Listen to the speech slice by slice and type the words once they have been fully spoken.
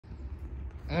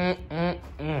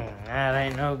That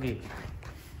ain't no good.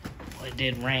 Well, it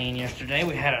did rain yesterday.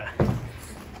 We had a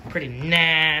pretty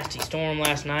nasty storm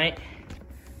last night.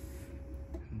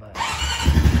 But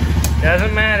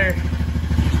doesn't matter.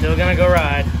 Still gonna go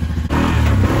ride.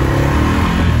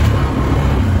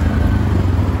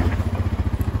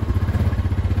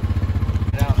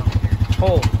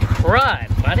 Oh,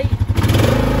 crud, buddy.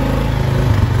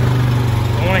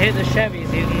 I want to hit the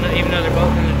Chevys, even though they're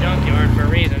both in the junkyard for a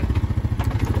reason.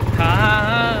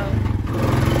 Ha!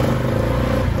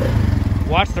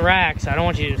 Watch the racks. I don't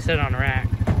want you to sit on the rack.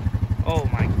 Oh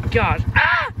my gosh.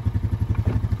 Ah!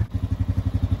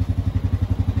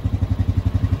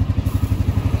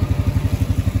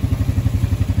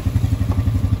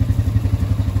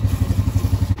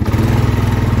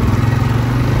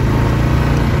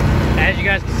 As you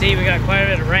guys can see, we got quite a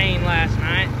bit of rain last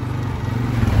night.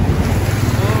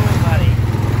 Oh,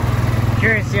 buddy.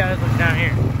 Curious to see how this looks down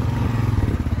here.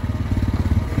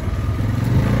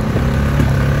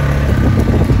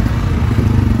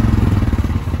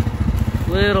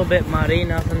 Little bit muddy,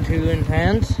 nothing too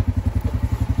intense.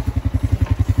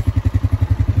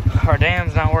 Our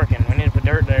dam's not working. We need to put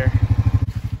dirt there.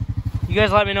 You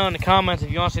guys let me know in the comments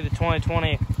if you want to see the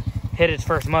 2020 hit its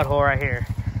first mud hole right here.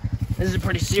 This is a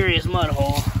pretty serious mud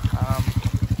hole.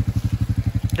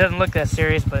 It doesn't look that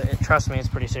serious, but trust me, it's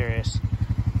pretty serious.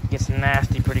 It gets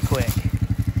nasty pretty quick.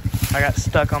 I got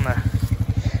stuck on the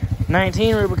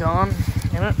 19 Rubicon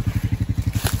in it.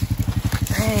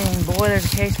 Dang, boy,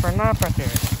 there's a case for a knife right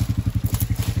there.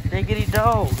 Diggity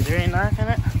dog. Is there any knife in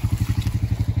it?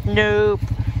 Nope.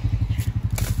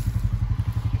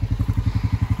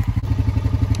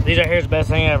 These right here is the best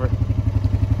thing ever.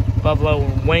 Buffalo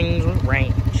wings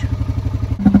range.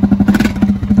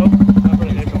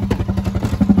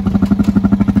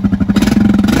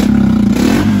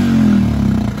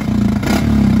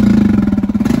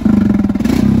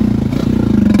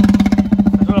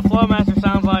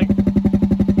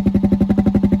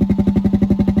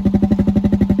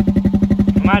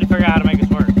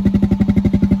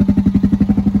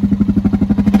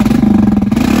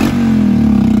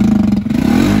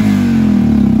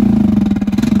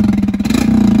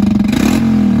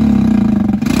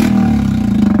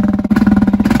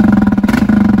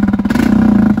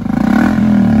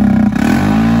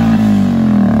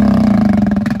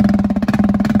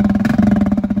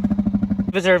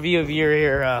 This is our view of your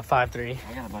 5.3.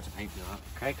 I got a bunch of paint up.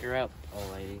 Crank her up,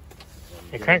 old lady.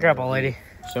 Yeah, crank her up, old lady.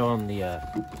 Show them the,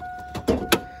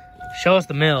 Show us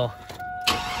the mill.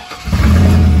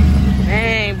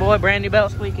 Dang, boy, brand new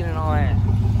belt squeaking and all that.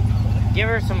 Give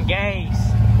her some gas.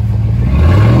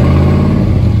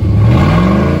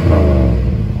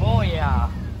 Oh, yeah.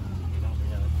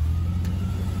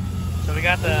 So we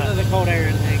got the cold air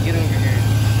in there. Get over here.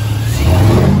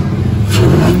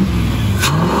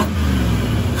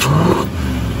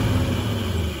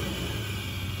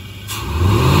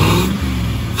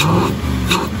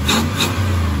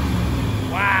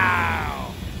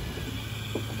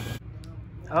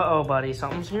 Uh-oh, buddy,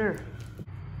 something's here.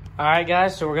 Alright,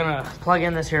 guys, so we're gonna plug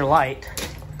in this here light.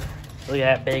 Look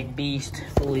at that big beast,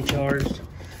 fully charged.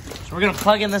 So we're gonna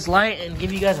plug in this light and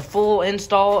give you guys a full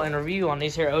install and review on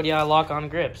these here ODI lock-on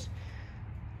grips.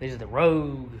 These are the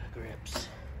Rogue grips.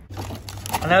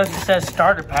 I noticed it says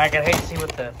starter pack. I'd hate to see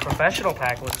what the professional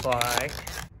pack looks like.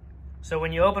 So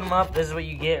when you open them up, this is what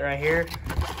you get right here.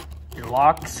 Your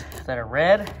locks that are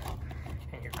red.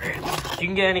 You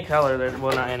can get any color.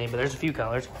 Well, not any, but there's a few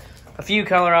colors. A few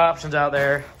color options out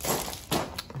there.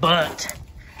 But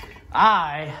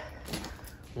I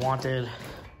wanted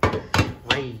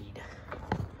Raid.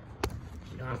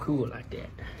 You know, I'm cool like that.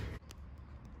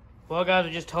 Well, guys, I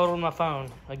just totaled my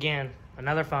phone. Again,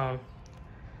 another phone.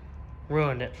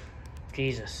 Ruined it.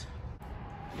 Jesus.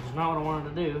 It's not what I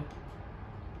wanted to do.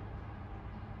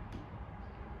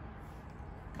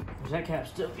 That cap's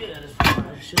still good as far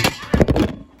as it should.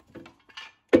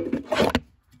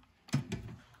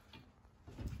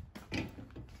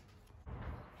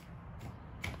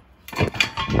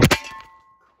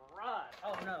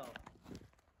 Oh no.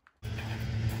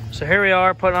 So here we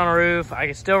are putting on a roof. I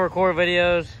can still record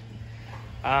videos.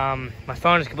 My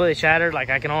phone is completely shattered. Like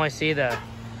I can only see the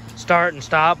start and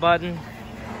stop button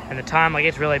and the time like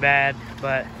it's really bad,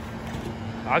 but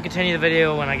I'll continue the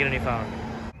video when I get a new phone.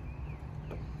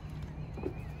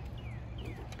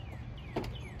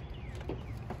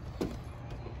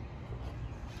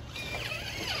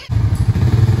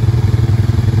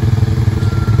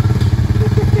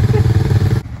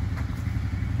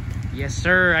 Yes,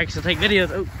 sir. I can still take videos.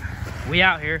 Oh, we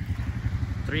out here.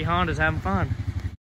 3 Hondas having fun.